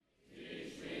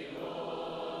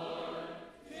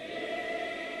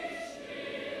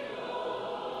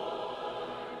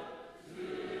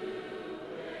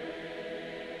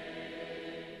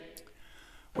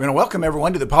We're going to welcome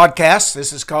everyone to the podcast.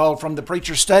 This is called From the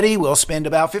Preacher's Study. We'll spend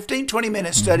about 15-20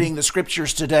 minutes studying the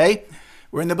scriptures today.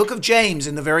 We're in the book of James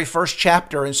in the very first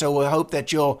chapter, and so we'll hope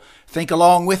that you'll think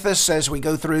along with us as we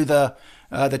go through the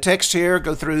text here,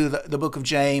 go through the book of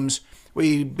James.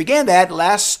 We began that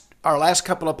our last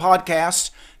couple of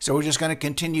podcasts, so we're just going to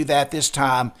continue that this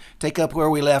time, take up where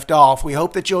we left off. We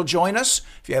hope that you'll join us.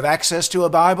 If you have access to a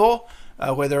Bible,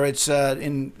 whether it's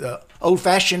in the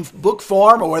old-fashioned book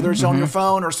form or whether it's on your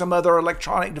phone or some other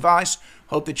electronic device,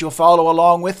 hope that you'll follow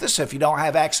along with us. If you don't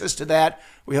have access to that,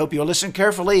 we hope you'll listen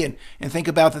carefully and think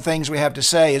about the things we have to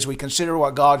say as we consider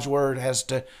what God's Word has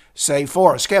to say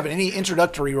for us. Kevin, any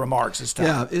introductory remarks this time?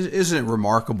 Yeah, isn't it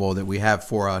remarkable that we have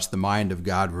for us the mind of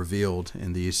God revealed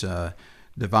in these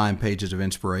divine pages of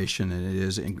inspiration? And it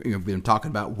is, we've been talking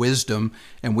about wisdom,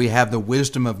 and we have the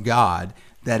wisdom of God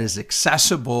that is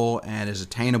accessible and is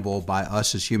attainable by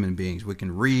us as human beings. We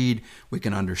can read, we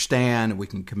can understand, we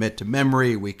can commit to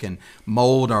memory, we can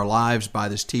mold our lives by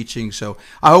this teaching. So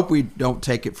I hope we don't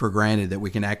take it for granted that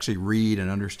we can actually read and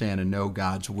understand and know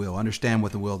God's will, understand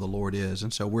what the will of the Lord is.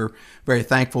 And so we're very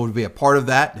thankful to be a part of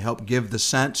that, to help give the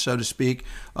sense, so to speak,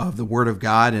 of the Word of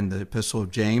God in the Epistle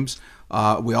of James.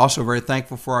 We're also very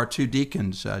thankful for our two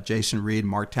deacons, Jason Reed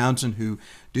and Mark Townsend, who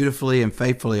dutifully and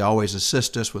faithfully always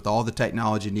assist us with all the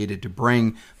technology needed to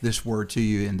bring this word to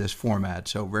you in this format.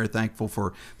 So very thankful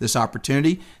for this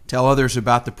opportunity. Tell others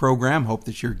about the program. Hope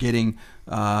that you're getting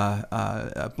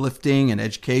uplifting and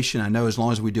education. I know as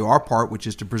long as we do our part, which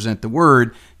is to present the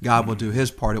word, God will do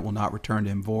his part. It will not return to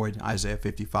him void, Isaiah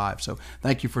 55. So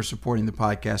thank you for supporting the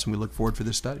podcast, and we look forward for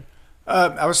this study.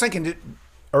 I was thinking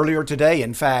earlier today,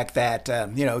 in fact, that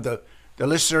the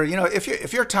listener,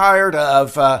 if you're tired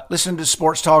of listening to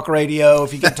sports talk radio,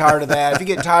 if you get tired of that, if you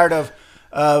get tired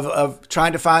of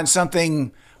trying to find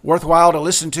something worthwhile to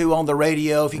listen to on the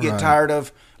radio, if you get tired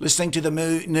of listening to the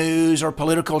news or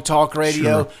political talk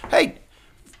radio, hey,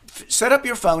 set up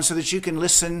your phone so that you can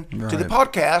listen to the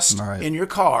podcast in your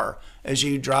car as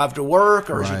you drive to work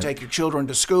or as you take your children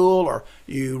to school or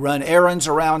you run errands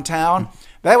around town.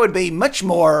 That would be much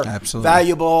more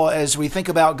valuable as we think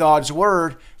about God's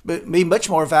Word, but be much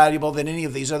more valuable than any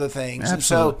of these other things.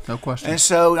 Absolutely. And so, no question. And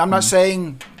so I'm not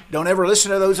saying don't ever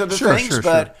listen to those other things,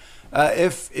 but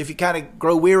if you kind of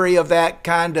grow weary of that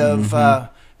kind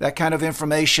of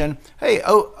information, hey,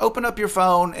 open up your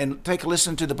phone and take a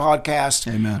listen to the podcast.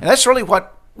 Amen. And that's really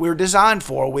what we're designed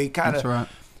for. We kind of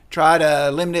try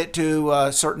to limit it to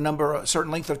a certain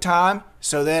length of time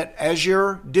so that as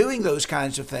you're doing those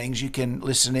kinds of things, you can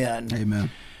listen in. Amen.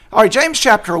 All right, James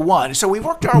chapter 1. So we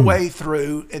worked our way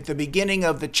through at the beginning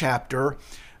of the chapter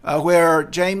where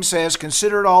James says,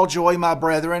 "Consider it all joy, my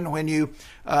brethren, when you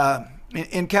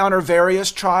encounter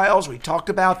various trials." We talked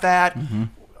about that,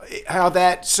 how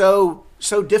that's so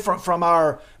different from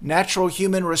our natural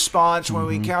human response when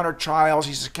we encounter trials.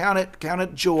 He says, count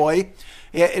it joy.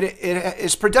 It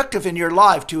is productive in your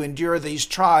life to endure these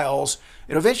trials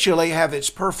and eventually have its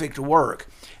perfect work.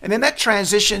 And then that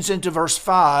transitions into verse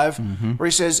 5, where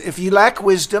he says, if you lack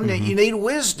wisdom, you need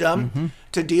wisdom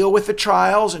to deal with the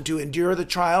trials and to endure the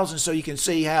trials. And so you can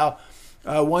see how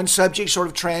one subject sort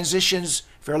of transitions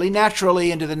fairly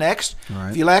naturally into the next.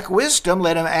 If you lack wisdom,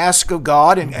 let him ask of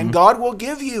God, and God will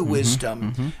give you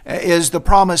wisdom, is the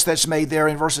promise that's made there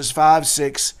in verses 5,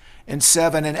 6, and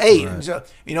 7 and 8. And so,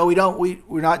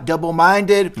 we're not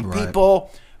double-minded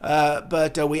people,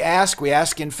 but we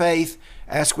ask in faith,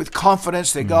 ask with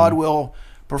confidence that God will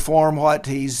perform what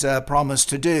he's promised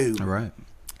to do. All right.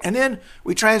 And then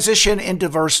we transition into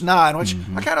verse 9, which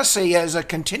I kind of see as a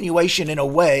continuation in a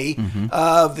way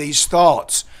of these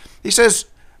thoughts. He says,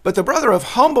 but the brother of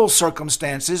humble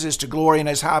circumstances is to glory in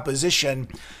his high position,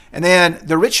 and then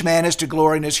the rich man is to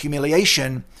glory in his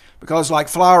humiliation, because like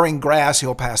flowering grass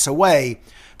he'll pass away.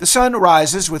 The sun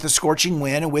rises with a scorching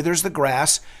wind and withers the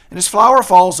grass, and his flower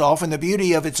falls off, and the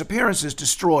beauty of its appearance is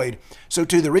destroyed. So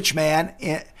to the rich man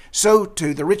in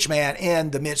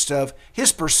the midst of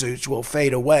his pursuits will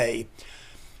fade away.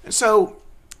 And so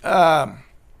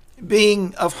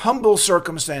being of humble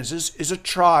circumstances is a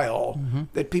trial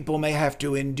that people may have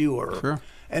to endure.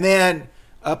 And then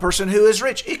a person who is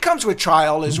rich, it comes with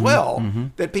trial as well,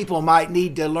 that people might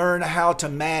need to learn how to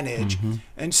manage.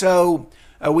 And so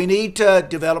we need to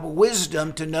develop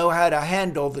wisdom to know how to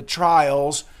handle the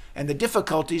trials and the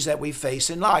difficulties that we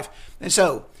face in life. And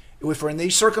so if we're in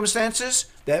these circumstances,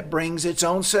 that brings its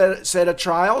own set of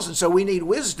trials. And so we need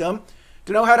wisdom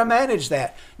to know how to manage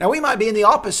that. Now, we might be in the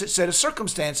opposite set of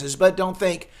circumstances, but don't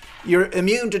think you're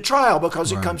immune to trial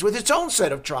because it comes with its own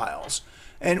set of trials.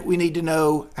 and we need to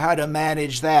know how to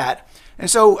manage that. And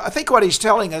so I think what he's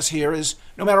telling us here is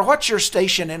no matter what your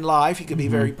station in life, you can be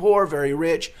very poor, very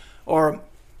rich, or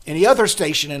any other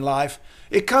station in life,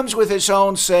 it comes with its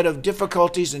own set of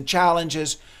difficulties and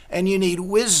challenges, and you need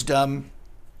wisdom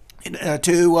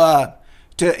to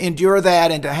endure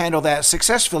that and to handle that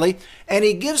successfully. And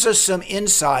he gives us some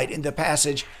insight in the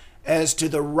passage as to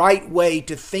the right way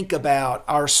to think about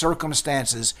our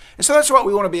circumstances. And so that's what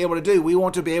we want to be able to do. We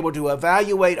want to be able to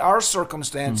evaluate our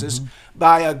circumstances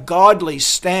by a godly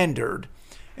standard.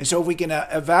 And so if we can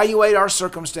evaluate our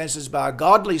circumstances by a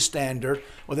godly standard,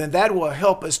 well, then that will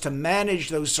help us to manage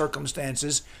those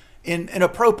circumstances in an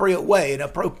appropriate way,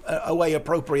 a way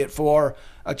appropriate for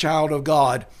a child of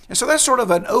God. And so that's sort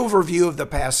of an overview of the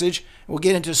passage. We'll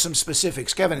get into some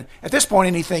specifics. Kevin, at this point,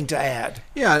 anything to add?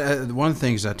 Yeah, one of the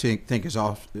things I think is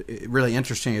really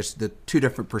interesting is the two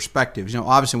different perspectives.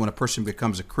 Obviously, when a person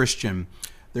becomes a Christian,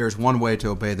 there's one way to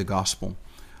obey the gospel.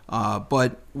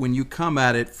 But when you come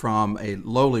at it from a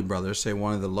lowly brother, say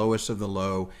one of the lowest of the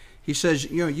low, he says,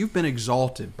 you've been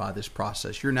exalted by this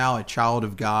process. You're now a child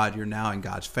of God. You're now in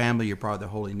God's family. You're part of the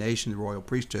holy nation, the royal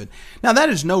priesthood. Now, that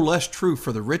is no less true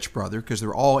for the rich brother because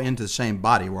they're all into the same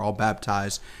body. We're all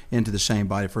baptized into the same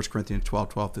body, 1 Corinthians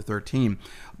 12:12-13.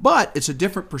 But it's a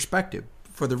different perspective.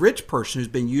 For the rich person who's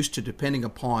been used to depending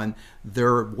upon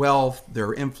their wealth,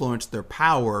 their influence, their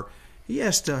power, he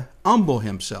has to humble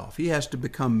himself. He has to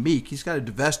become meek. He's got to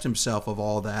divest himself of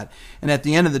all that. And at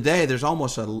the end of the day, there's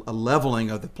almost a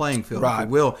leveling of the playing field, if you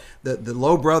will. The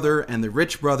low brother and the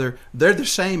rich brother, they're the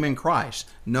same in Christ.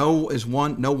 No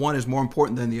one is more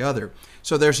important than the other.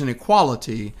 So there's an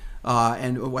equality.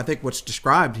 And I think what's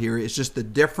described here is just the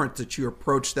difference that you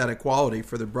approach that equality.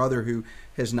 For the brother who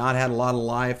has not had a lot of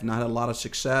life, not had a lot of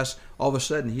success, all of a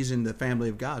sudden he's in the family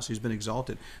of God, so he's been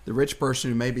exalted. The rich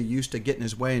person who may be used to getting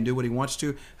his way and do what he wants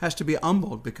to has to be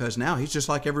humbled because now he's just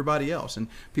like everybody else. And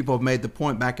people have made the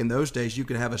point back in those days you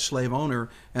could have a slave owner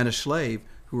and a slave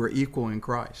who are equal in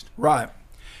Christ. Right.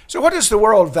 So what does the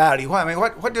world value? I mean,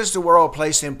 what does the world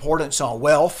place importance on?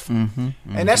 Wealth. And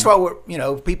that's what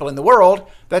people in the world,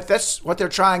 that's what they're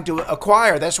trying to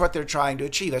acquire. That's what they're trying to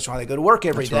achieve. That's why they go to work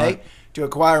every day, to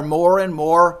acquire more and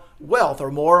more wealth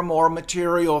or more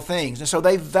material things. And so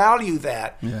they value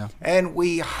that. Yeah. And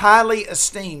we highly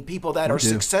esteem people that are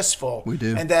successful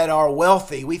and that are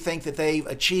wealthy. We think that they've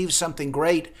achieved something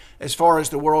great as far as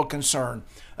the world concerned.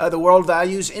 The world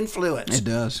values influence. It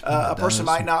does. A person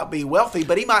might not be wealthy,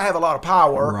 but he might have a lot of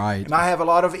power. Right. He might have a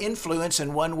lot of influence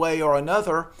in one way or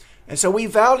another. And so we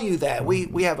value that.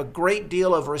 We have a great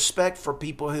deal of respect for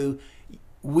people who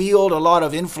wield a lot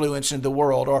of influence in the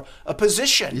world or a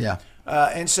position. Yeah.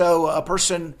 And so a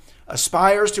person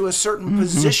aspires to a certain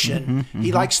position.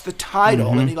 He likes the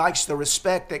title and he likes the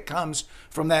respect that comes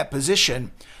from that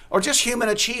position. Or just human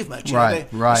achievement.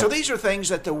 Right. So these are things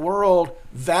that the world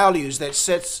values that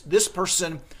sets this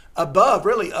person above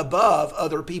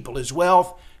other people, his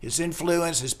wealth, his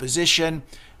influence, his position,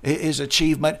 his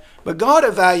achievement. But God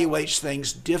evaluates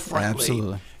things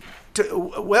differently.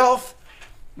 Absolutely.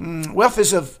 Wealth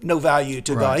is of no value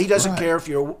to God. He doesn't care if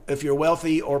you're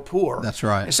wealthy or poor. That's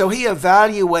right. And so he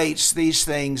evaluates these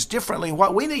things differently.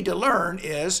 What we need to learn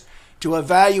is to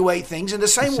evaluate things in the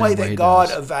same way that God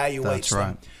evaluates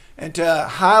them. And to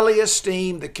highly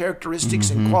esteem the characteristics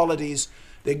and qualities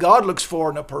that God looks for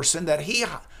in a person that he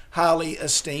highly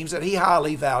esteems, that he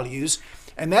highly values.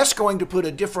 And that's going to put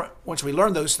once we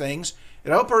learn those things,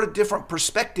 it'll put a different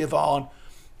perspective on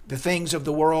the things of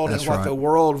the world and what the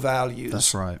world values.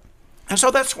 That's right. And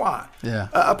so that's why. Yeah.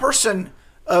 A person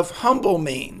of humble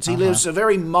means, he lives a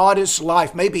very modest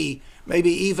life, maybe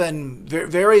even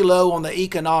very low on the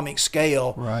economic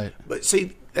scale. Right. But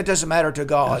see, that doesn't matter to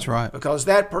God. That's right. Because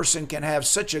that person can have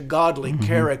such a godly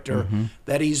character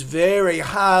that he's very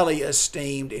highly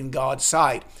esteemed in God's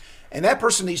sight. And that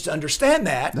person needs to understand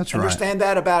that. That's right. Understand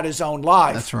that about his own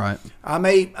life. That's right. I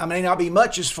may not be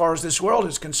much as far as this world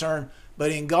is concerned,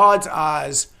 but in God's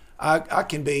eyes, I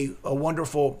can be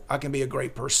a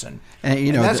great person.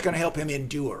 And that's going to help him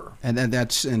endure. And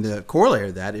the corollary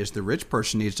of that is the rich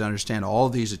person needs to understand all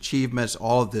of these achievements,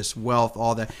 all of this wealth,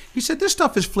 all that. He said, this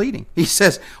stuff is fleeting. He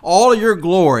says, all of your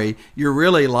glory, you're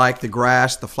really like the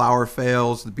grass, the flower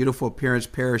fails, the beautiful appearance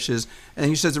perishes. And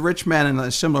he says the rich man in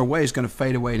a similar way is going to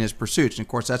fade away in his pursuits. And of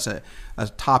course, that's a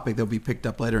topic that will be picked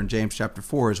up later in James chapter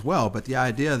 4 as well. But the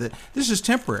idea that this is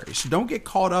temporary. So don't get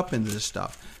caught up into this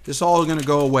stuff. This all is going to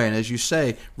go away. And as you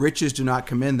say, riches do not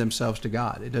commend themselves to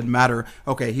God. It doesn't matter,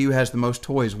 okay, he who has the most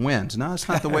toys wins. No, that's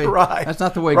not the way, That's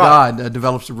not the way God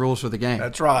develops the rules for the game.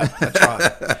 That's right.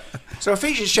 So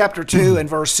Ephesians chapter 2 and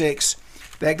verse 6,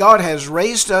 that God has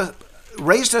raised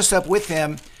raised us up with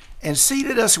him and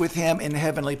seated us with him in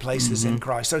heavenly places in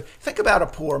Christ. So think about a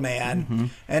poor man,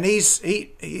 and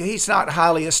he's not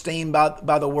highly esteemed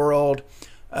by the world.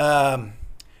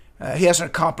 He hasn't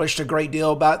accomplished a great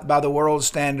deal by the world's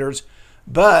standards,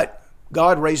 but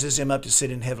God raises him up to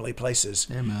sit in heavenly places.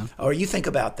 Amen. Or you think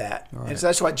about that. Right. And so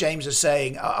that's what James is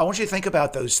saying. I want you to think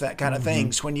about that kind of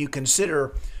things when you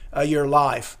consider your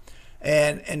life.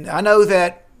 And I know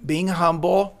that being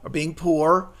humble or being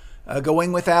poor,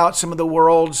 going without some of the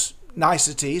world's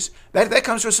niceties, that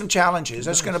comes with some challenges.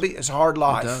 That's going to be, it's a hard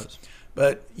life. It does.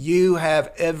 But you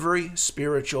have every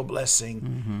spiritual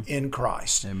blessing in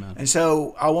Christ. Amen. And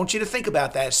so I want you to think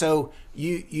about that. So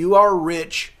you are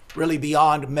rich really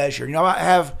beyond measure. You know, I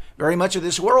have very much of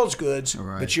this world's goods,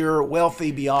 Right. but you're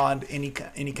wealthy beyond any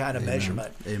kind of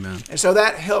measurement. Amen. And so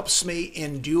that helps me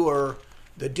endure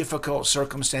the difficult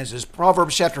circumstances.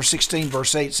 Proverbs chapter 16,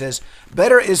 verse 8 says,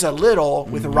 better is a little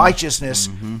with righteousness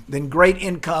than great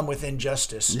income with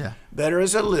injustice. Yeah. Better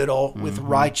is a little with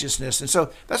righteousness. And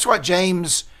so that's what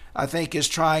James, I think, is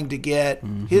trying to get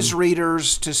his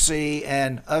readers to see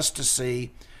and us to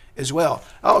see as well.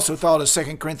 I also thought of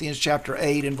 2 Corinthians chapter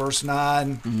 8 and verse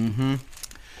 9.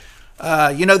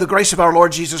 You know the grace of our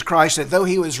Lord Jesus Christ, that though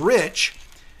he was rich,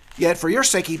 yet for your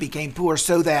sake he became poor,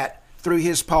 so that through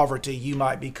his poverty you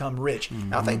might become rich.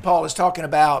 Now, I think Paul is talking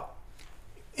about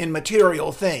in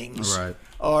material things, Right.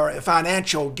 or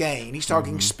financial gain. He's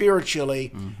talking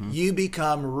spiritually. You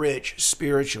become rich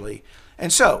spiritually.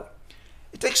 And so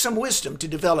it takes some wisdom to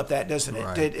develop that, doesn't it?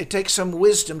 Right. It takes some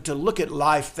wisdom to look at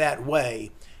life that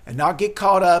way and not get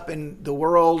caught up in the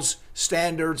world's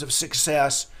standards of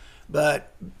success.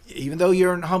 But even though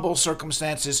you're in humble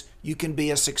circumstances, you can be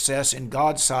a success in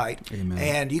God's sight. Amen.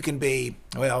 And you can be,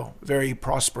 well, very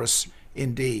prosperous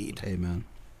indeed. Amen.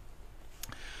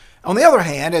 On the other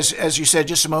hand, as you said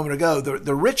just a moment ago,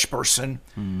 the rich person,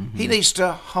 he needs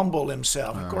to humble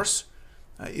himself. Of course,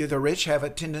 the rich have a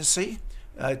tendency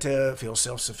to feel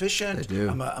self-sufficient. They do.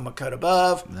 I'm a cut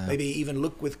above, Yeah. maybe even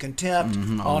look with contempt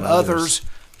on others. others.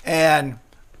 And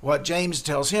what James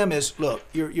tells him is, look,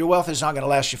 your wealth is not going to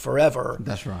last you forever.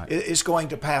 That's right. It's going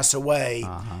to pass away.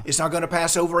 It's not going to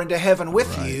pass over into heaven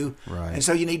with Right, you. right. And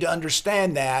so you need to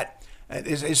understand that.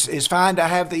 It's fine to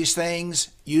have these things,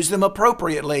 use them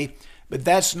appropriately, but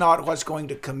that's not what's going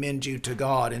to commend you to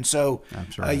God. And so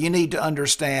That's right. you need to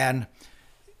understand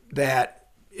that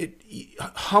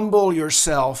humble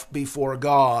yourself before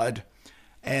God,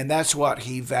 and that's what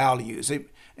he values.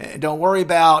 Don't worry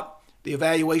about the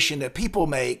evaluation that people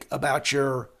make about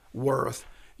your worth.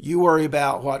 You worry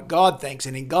about what God thinks,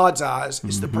 and in God's eyes,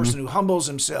 it's the person who humbles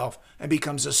himself and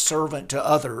becomes a servant to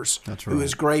others. That's Who right.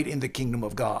 is great in the kingdom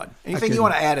of God. Anything you couldn't-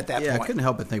 want to add at that Yeah, I point? couldn't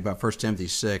help but think about 1 Timothy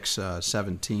 6,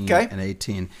 17 Okay. and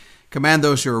 18. Command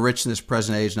those who are rich in this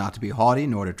present age not to be haughty,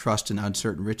 nor to trust in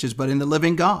uncertain riches, but in the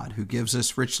living God, who gives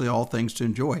us richly all things to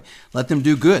enjoy. Let them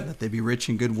do good, let they be rich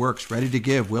in good works, ready to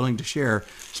give, willing to share,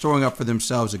 storing up for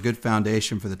themselves a good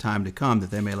foundation for the time to come,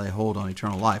 that they may lay hold on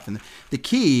eternal life. And the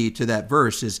key to that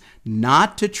verse is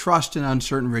not to trust in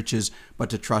uncertain riches, but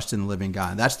to trust in the living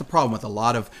God. That's the problem with a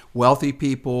lot of wealthy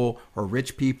people or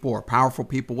rich people or powerful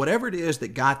people, whatever it is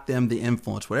that got them the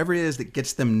influence, whatever it is that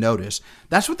gets them noticed.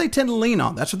 That's what they tend to lean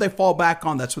on. That's what they fall back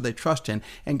on. That's what they trust in.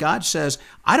 And God says,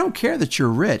 I don't care that you're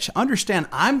rich. Understand,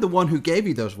 I'm the one who gave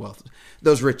you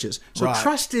those riches. So Right.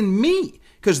 trust in me.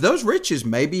 Because those riches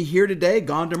may be here today,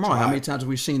 gone tomorrow. How right. many times have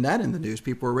we seen that in the news?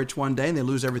 People are rich one day and they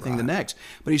lose everything the next.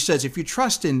 But he says, if you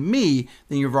trust in me,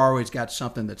 then you've always got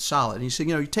something that's solid. And he said,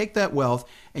 you take that wealth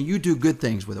and you do good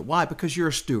things with it. Why? Because you're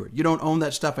a steward. You don't own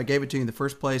that stuff. I gave it to you in the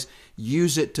first place.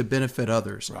 Use it to benefit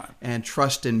others. Right. And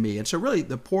trust in me. And so really,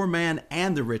 the poor man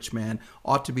and the rich man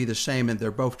ought to be the same, and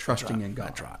they're both trusting in God.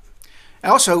 That's right.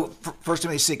 Also, 1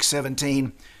 Timothy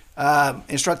 6:17,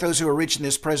 instruct those who are rich in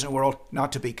this present world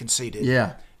not to be conceited.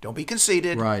 Yeah. Don't be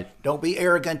conceited. Right. Don't be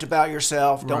arrogant about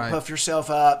yourself. Don't Right. puff yourself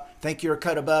up. Think you're a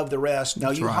cut above the rest. No,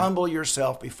 That's you right. humble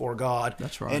yourself before God.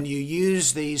 That's right. And you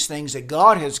use these things that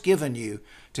God has given you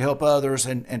to help others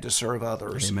and to serve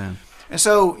others. Amen. And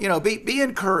so, be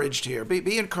encouraged here.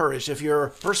 Be encouraged. If you're a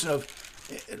person of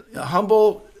a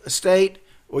humble estate,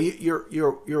 well,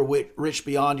 you're rich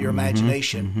beyond your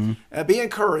imagination. Be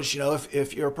encouraged.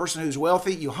 If you're a person who's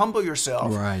wealthy, you humble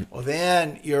yourself. Right. Well,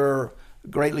 then you're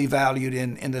greatly valued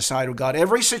in the sight of God.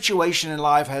 Every situation in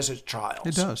life has its trials.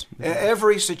 It does.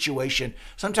 Every situation.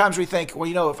 Sometimes we think,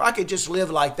 well, if I could just live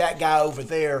like that guy over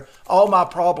there, all my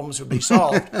problems would be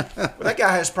solved. Well, that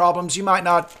guy has problems you might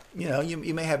not,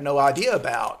 you may have no idea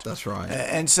about. That's right.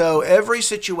 And so every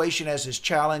situation has its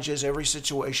challenges. Every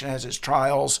situation has its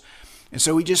trials. And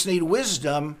so we just need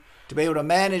wisdom to be able to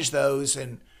manage those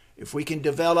and if we can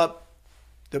develop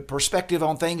the perspective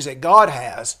on things that God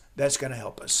has, that's going to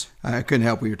help us. I couldn't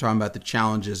help when you were talking about the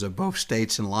challenges of both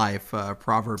states in life.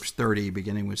 Proverbs 30,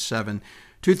 beginning with 7.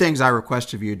 2 things I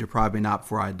request of you, deprive me not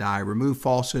before I die. Remove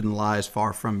falsehood and lies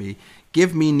far from me.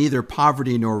 Give me neither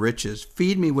poverty nor riches.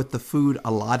 Feed me with the food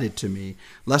allotted to me,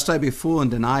 lest I be full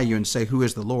and deny you and say, who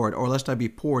is the Lord? Or lest I be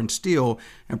poor and steal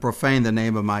and profane the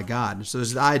name of my God. And so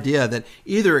there's the idea that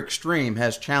either extreme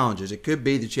has challenges. It could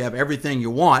be that you have everything you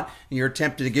want and you're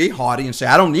tempted to get haughty and say,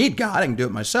 I don't need God, I can do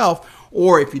it myself.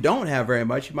 Or if you don't have very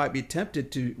much, you might be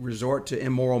tempted to resort to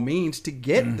immoral means to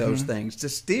get those things, to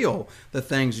steal the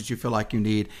things that you feel like you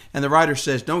need. And the writer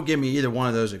says, don't give me either one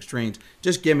of those extremes.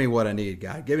 Just give me what I need,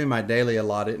 God. Give me my daily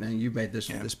allotted. And you made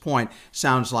this point.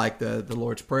 Sounds like the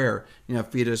Lord's Prayer.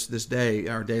 Feed us this day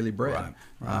our daily bread.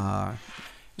 Right.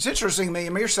 It's interesting to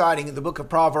me. You're citing the book of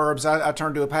Proverbs. I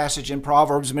turned to a passage in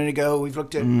Proverbs a minute ago. We've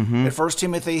looked at 1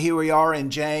 Timothy. Here we are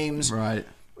in James. Right.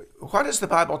 Why does the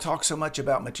Bible talk so much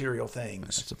about material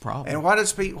things? That's a problem. And why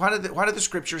do the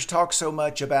scriptures talk so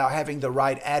much about having the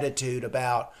right attitude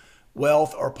about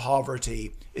wealth or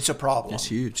poverty? It's a problem. It's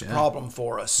huge. It's a problem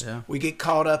for us. Yeah. We get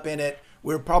caught up in it.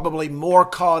 We're probably more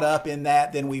caught up in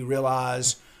that than we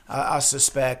realize, I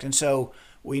suspect. And so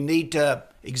we need to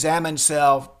examine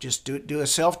self, just do a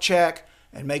self-check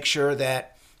and make sure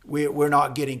that we're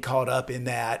not getting caught up in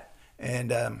that.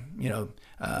 And,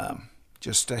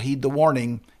 just heed the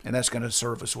warning, and that's going to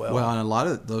serve us well. Well, and a lot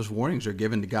of those warnings are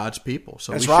given to God's people.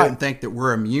 So that's we shouldn't think that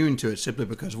we're immune to it simply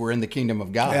because we're in the kingdom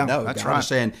of God. Yeah, no, that's God right. is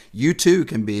saying you too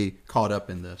can be caught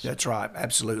up in this. That's right.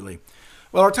 Absolutely.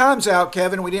 Well, our time's out,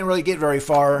 Kevin. We didn't really get very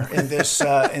far in this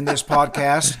in this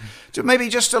podcast. So maybe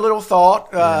just a little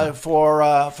thought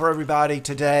for everybody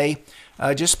today.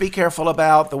 Just be careful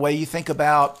about the way you think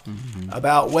about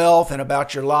wealth and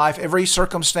about your life. Every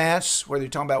circumstance, whether you're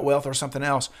talking about wealth or something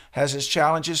else, has its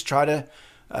challenges. Try to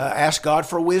ask God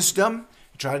for wisdom.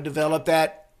 Try to develop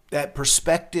that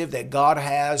perspective that God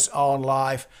has on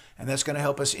life, and that's going to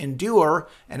help us endure.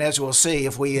 And as we'll see,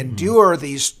 if we endure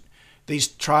these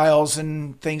trials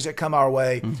and things that come our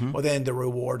way, well, then the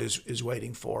reward is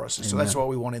waiting for us. And so that's what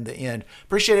we want in the end.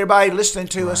 Appreciate everybody listening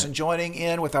to us and joining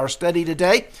in with our study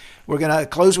today. We're going to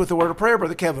close with a word of prayer.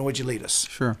 Brother Kevin, would you lead us?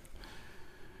 Sure.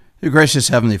 Dear gracious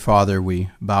Heavenly Father,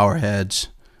 we bow our heads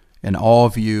in awe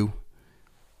of you,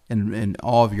 in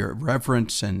awe of your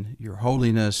reverence and your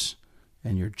holiness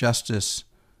and your justice,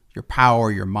 your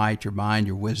power, your might, your mind,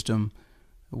 your wisdom.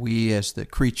 We as the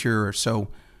creature are so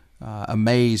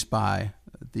amazed by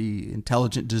the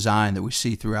intelligent design that we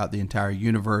see throughout the entire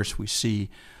universe. We see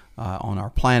on our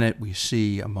planet, we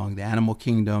see among the animal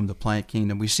kingdom, the plant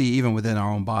kingdom. We see even within our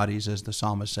own bodies, as the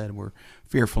psalmist said, we're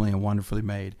fearfully and wonderfully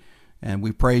made. And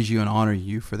we praise you and honor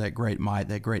you for that great might,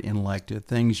 that great intellect, the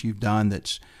things you've done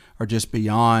that are just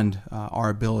beyond our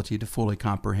ability to fully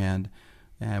comprehend.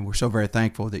 And we're so very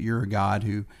thankful that you're a God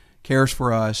who cares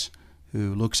for us,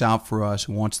 who looks out for us,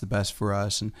 who wants the best for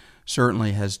us, and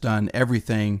certainly has done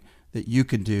everything that you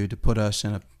could do to put us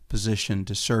in a position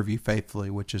to serve you faithfully,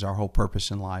 which is our whole purpose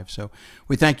in life. So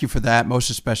we thank you for that. Most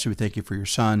especially, we thank you for your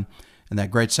Son and that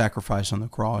great sacrifice on the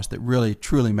cross that really,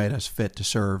 truly made us fit to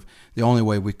serve the only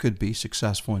way we could be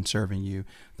successful in serving you.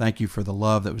 Thank you for the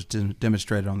love that was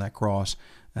demonstrated on that cross.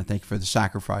 And thank you for the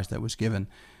sacrifice that was given.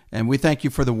 And we thank you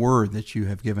for the word that you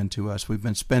have given to us. We've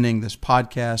been spending this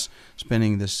podcast,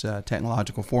 spending this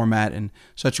technological format in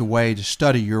such a way to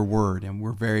study your word, and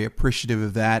we're very appreciative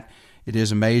of that. It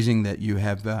is amazing that you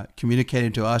have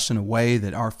communicated to us in a way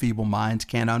that our feeble minds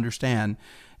can't understand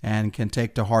and can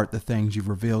take to heart the things you've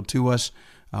revealed to us.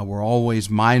 We're always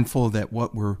mindful that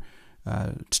what we're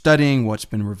studying, what's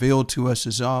been revealed to us,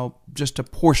 is all just a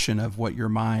portion of what your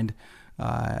mind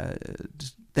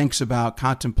thinks about,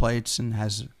 contemplates, and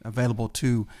has available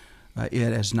to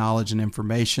it as knowledge and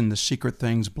information. The secret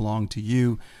things belong to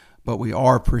you, but we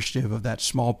are appreciative of that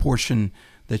small portion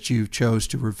that you chose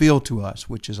to reveal to us,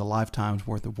 which is a lifetime's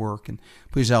worth of work. And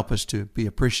please help us to be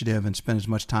appreciative and spend as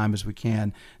much time as we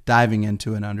can diving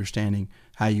into and understanding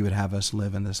how you would have us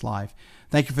live in this life.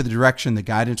 Thank you for the direction, the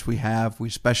guidance we have. We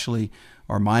especially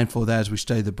are mindful of that as we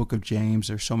study the book of James.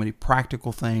 There's so many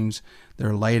practical things that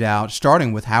are laid out,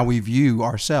 starting with how we view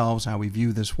ourselves, how we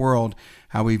view this world,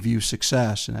 how we view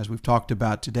success. And as we've talked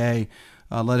about today,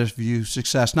 let us view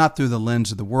success not through the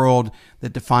lens of the world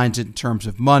that defines it in terms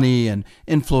of money and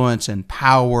influence and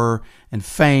power and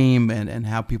fame and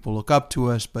how people look up to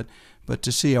us, but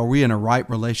to see, are we in a right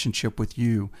relationship with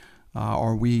you?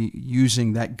 Are we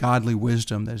using that godly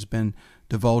wisdom that has been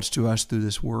divulged to us through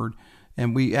this word?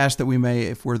 And we ask that we may,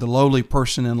 if we're the lowly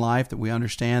person in life, that we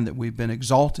understand that we've been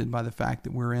exalted by the fact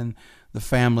that we're in the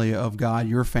family of God,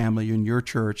 your family and your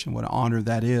church, and what an honor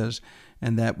that is,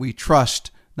 and that we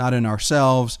trust not in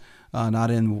ourselves,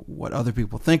 not in what other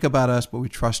people think about us, but we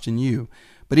trust in you.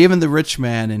 But even the rich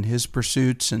man in his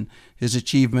pursuits and his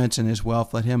achievements and his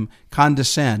wealth, let him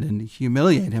condescend and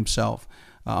humiliate himself,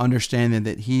 understanding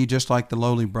that he, just like the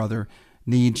lowly brother,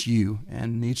 needs you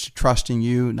and needs to trust in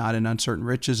you, not in uncertain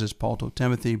riches, as Paul told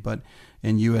Timothy, but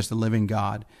in you as the living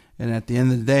God. And at the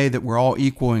end of the day, that we're all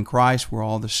equal in Christ, we're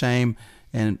all the same,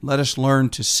 and let us learn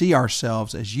to see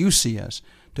ourselves as you see us,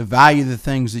 to value the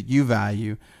things that you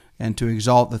value, and to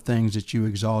exalt the things that you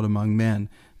exalt among men,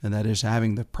 and that is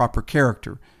having the proper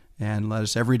character. And let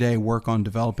us every day work on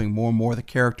developing more and more the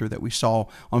character that we saw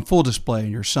on full display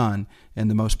in your Son in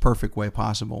the most perfect way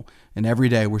possible. And every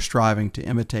day we're striving to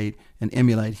imitate and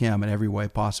emulate him in every way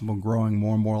possible, growing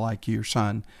more and more like your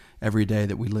Son every day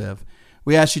that we live.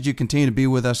 We ask that you continue to be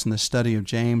with us in the study of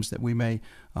James, that we may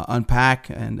unpack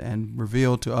and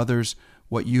reveal to others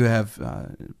what you have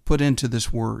put into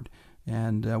this word.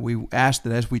 And we ask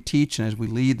that as we teach and as we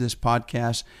lead this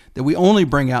podcast, that we only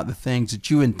bring out the things that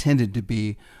you intended to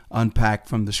be unpacked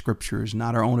from the Scriptures,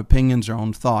 not our own opinions, our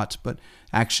own thoughts, but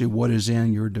actually what is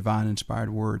in your divine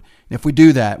inspired word. And if we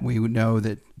do that, we would know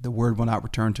that the word will not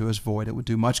return to us void. It would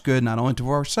do much good, not only to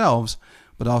ourselves,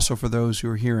 but also for those who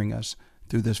are hearing us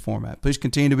through this format. Please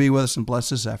continue to be with us and bless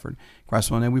this effort. In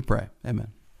Christ's name we pray.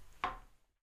 Amen.